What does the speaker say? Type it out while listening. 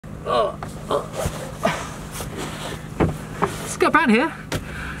Scott Brown here.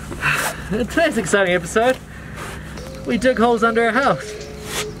 In today's exciting episode, we dig holes under our house.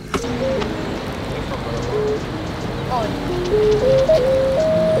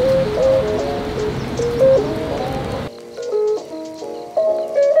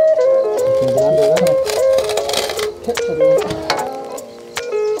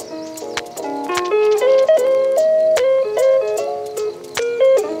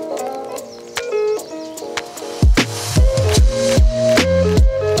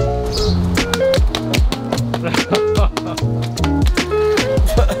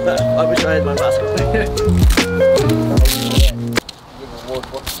 I wish I had my mask on.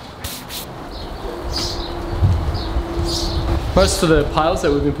 Most of the piles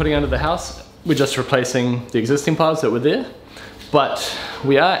that we've been putting under the house, we're just replacing the existing piles that were there, but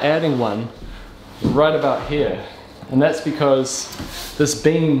we are adding one right about here, and that's because this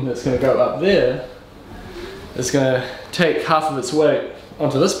beam that's going to go up there is going to take half of its weight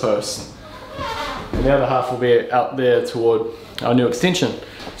onto this post, and the other half will be out there toward our new extension.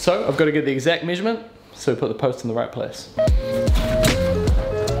 So I've got to get the exact measurement so we put the post in the right place.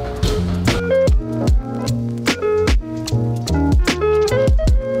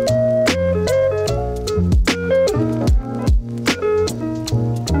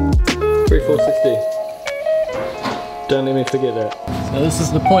 Don't let me forget that. So this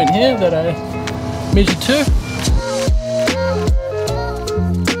is the point here that I measured to.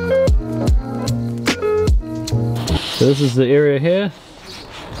 So this is the area here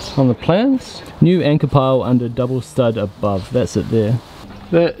on the plans. New anchor pile under double stud above. That's it there.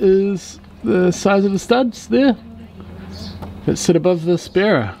 That is the size of the studs there that sit above this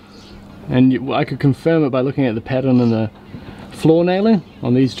bearer. And I could confirm it by looking at the pattern in the floor nailing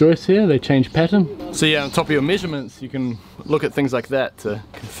on these joists here. They change pattern. So yeah, on top of your measurements you can look at things like that to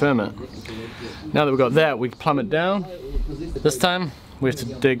confirm it. Now that we've got that, we plumb it down. This time we have to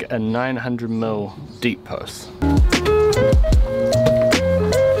dig a 900mm deep post.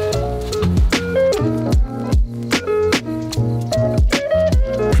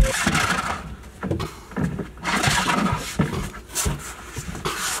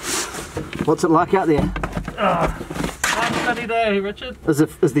 What's it like out there? Sunny day, Richard. Is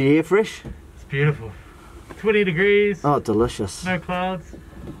the air fresh? It's beautiful. 20 degrees. Oh, delicious. No clouds.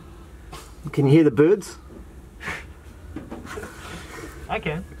 Can you hear the birds? I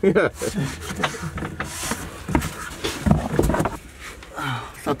can. Yeah.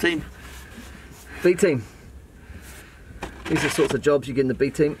 Our team. B team. These are the sorts of jobs you get in the B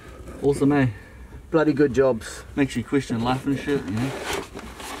team. Awesome, eh? Bloody good jobs. Makes you question life and shit, you know?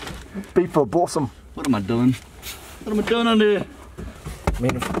 B for bossum. What am I doing? What am I doing on there? I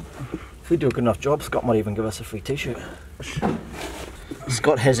mean, if we do a good enough job, Scott might even give us a free t-shirt.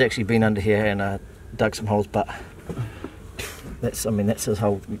 Scott has actually been under here and dug some holes, but that's his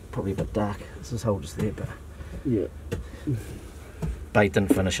hole, probably a bit dark. It's his hole just there, but yeah. But he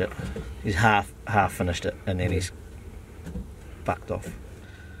didn't finish it. He's half finished it, and then he's fucked off.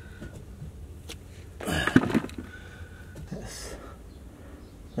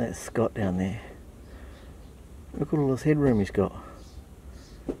 That's Scott down there. Look at all this headroom he's got.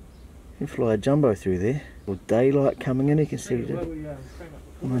 You can fly a jumbo through there. With daylight coming in, you can see it.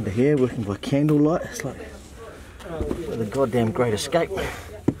 I'm under here working by candlelight. It's like the goddamn Great Escape.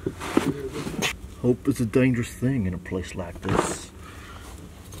 Hope is a dangerous thing in a place like this.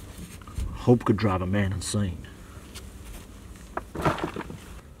 Hope could drive a man insane.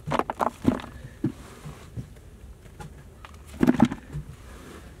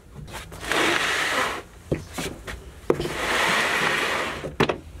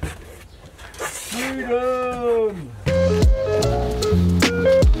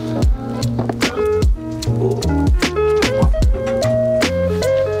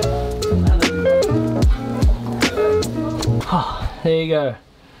 There you go,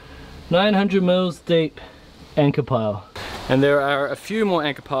 900 mils deep anchor pile. And there are a few more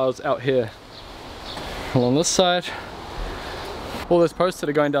anchor piles out here along this side. All those posts that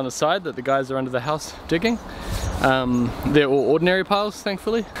are going down the side that the guys are under the house digging, they're all ordinary piles,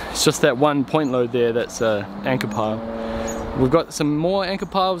 thankfully. It's just that one point load there that's an anchor pile. We've got some more anchor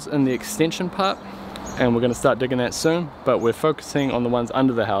piles in the extension part, and we're going to start digging that soon, but we're focusing on the ones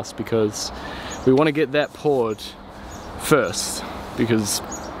under the house because we want to get that poured first, because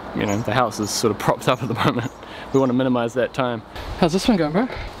you know the house is sort of propped up at the moment. We want to minimize that time. How's this one going, bro?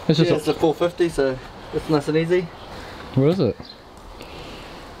 It's a 450, so it's nice and easy. Where is it?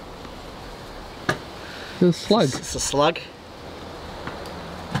 It's a slug. It's a slug.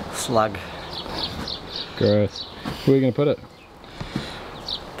 Slug. Gross. Where are you going to put it?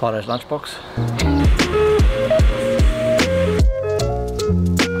 Pyro's lunchbox.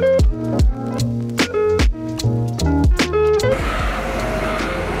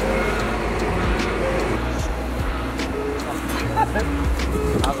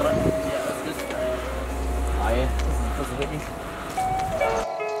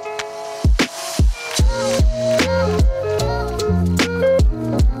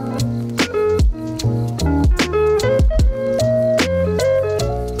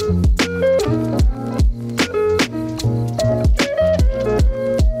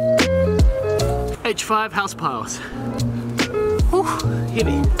 H5 house piles. Whew,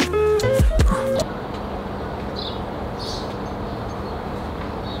 heavy.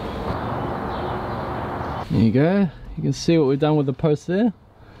 There you go. You can see what we've done with the post there.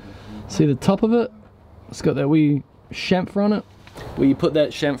 See the top of it? It's got that wee chamfer on it. We put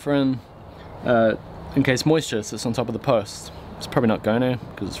that chamfer in case moisture sits on top of the post. It's probably not going to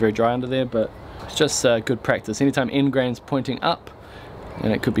because it's very dry under there, but it's just good practice. Anytime end grain's pointing up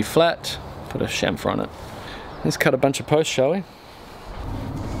and it could be flat, put a chamfer on it. Let's cut a bunch of posts, shall we?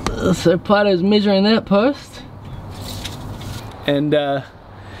 So Paito's measuring that post, and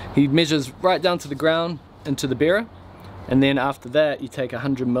he measures right down to the ground into the bearer, and then after that you take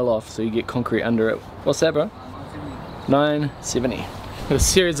 100mm off so you get concrete under it. What's that, bro? 970. Got a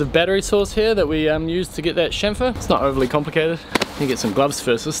series of battery saws here that we use to get that chamfer. It's not overly complicated. You get some gloves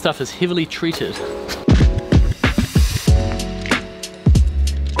first. This stuff is heavily treated.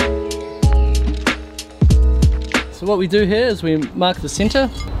 So what we do here is we mark the center.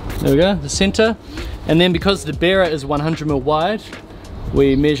 There we go, the center. And then because the bearer is 100mm wide,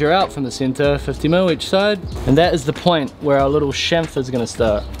 we measure out from the center 50mm each side. And that is the point where our little chamfer is going to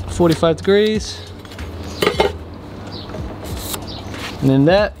start. 45 degrees. And then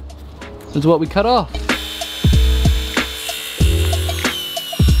that is what we cut off.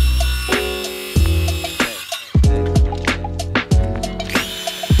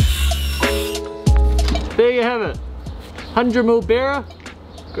 There you have it. 100mm bearer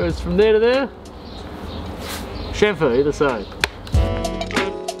goes from there to there. Chamfer either side.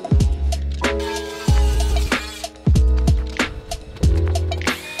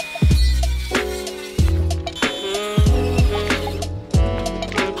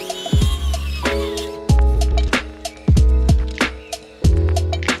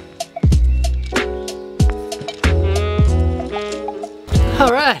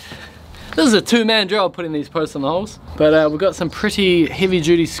 Alright, this is a two-man job putting these posts on the holes, but we've got some pretty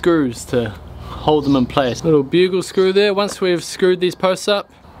heavy-duty screws to hold them in place. Little bugle screw there. Once we've screwed these posts up,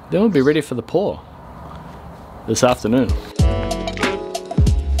 then we'll be ready for the pour this afternoon.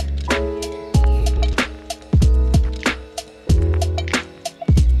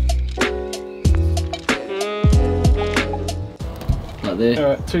 Right there.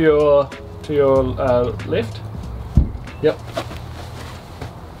 Alright, to your left. Yep.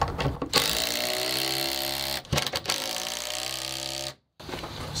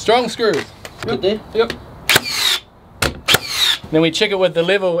 Strong screws. Good there? Yep. Then we check it with the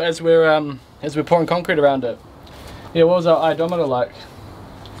level as we're pouring concrete around it. Yeah, what was our odometer like?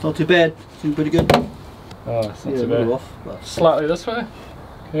 Not too bad. Seems pretty good. Oh, it's not Yeah, too a bad. little off, but Slightly this way.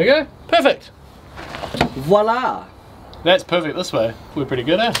 There we go. Perfect. voila! That's perfect this way. We're pretty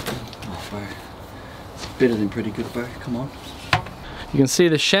good, eh? Oh, bro. It's better than pretty good, bro. Come on. You can see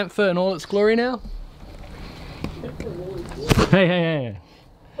the chamfer in all its glory now. Hey.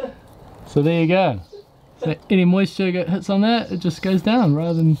 So there you go. So any moisture hits on that, it just goes down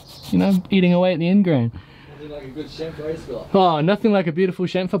rather than, you know, eating away at the end grain. Nothing like a good chamfer, Scott. Oh, nothing like a beautiful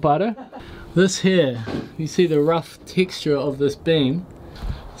chamfer, Paito. This here, you see the rough texture of this beam.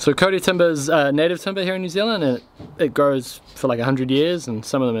 So Kodi timber is native timber here in New Zealand, and it grows for like 100 years, and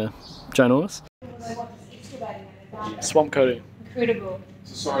some of them are ginormous. Swamp Kodi. Incredible.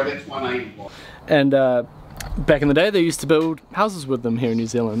 Sorry, that's 180. And back in the day they used to build houses with them here in New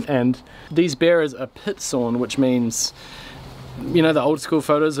Zealand, and these bearers are pit sawn, which means, you know, the old school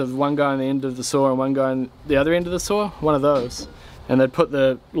photos of one guy on the end of the saw and one guy on the other end of the saw, one of those, and they'd put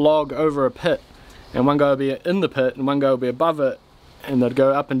the log over a pit, and one guy would be in the pit and one guy would be above it, and they'd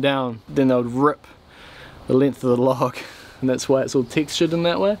go up and down, then they would rip the length of the log, and that's why it's all textured in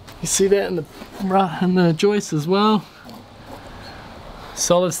that way. You see that in the joist as well.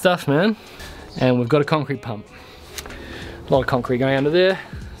 Solid stuff, man. And we've got a concrete pump. A lot of concrete going under there.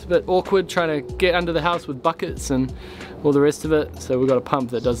 It's a bit awkward trying to get under the house with buckets and all the rest of it, so we've got a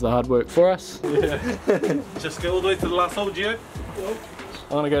pump that does the hard work for us. Yeah. Just go all the way to the last hole, Gio.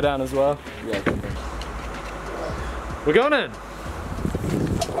 I want to go down as well. Yeah, We're going in.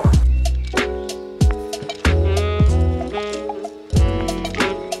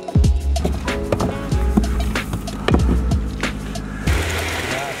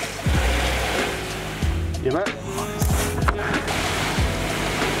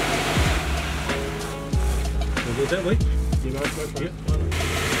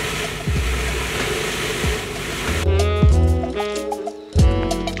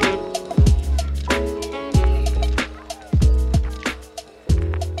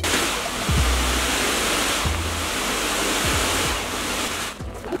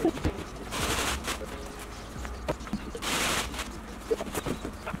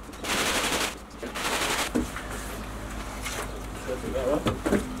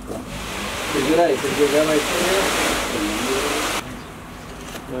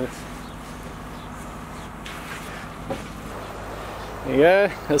 Nice. There you go,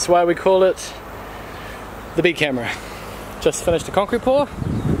 that's why we call it the big camera. Just finished the concrete pour.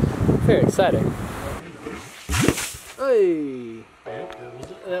 Very exciting. Hey!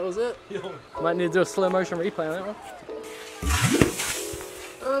 That was it? Might need to do a slow motion replay on that one.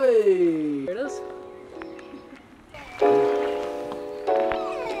 Hey! There it is.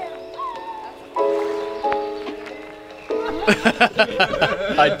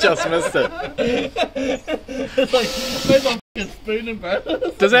 I just missed it. It's like, where's my fucking spoon, bro?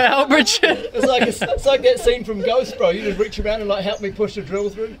 Does that help, Richard? It's like that scene from Ghost, bro. You just reach around and like help me push the drill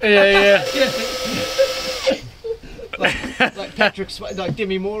through. Yeah. Like Patrick, like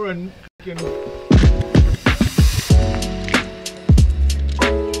Demi Moore and fucking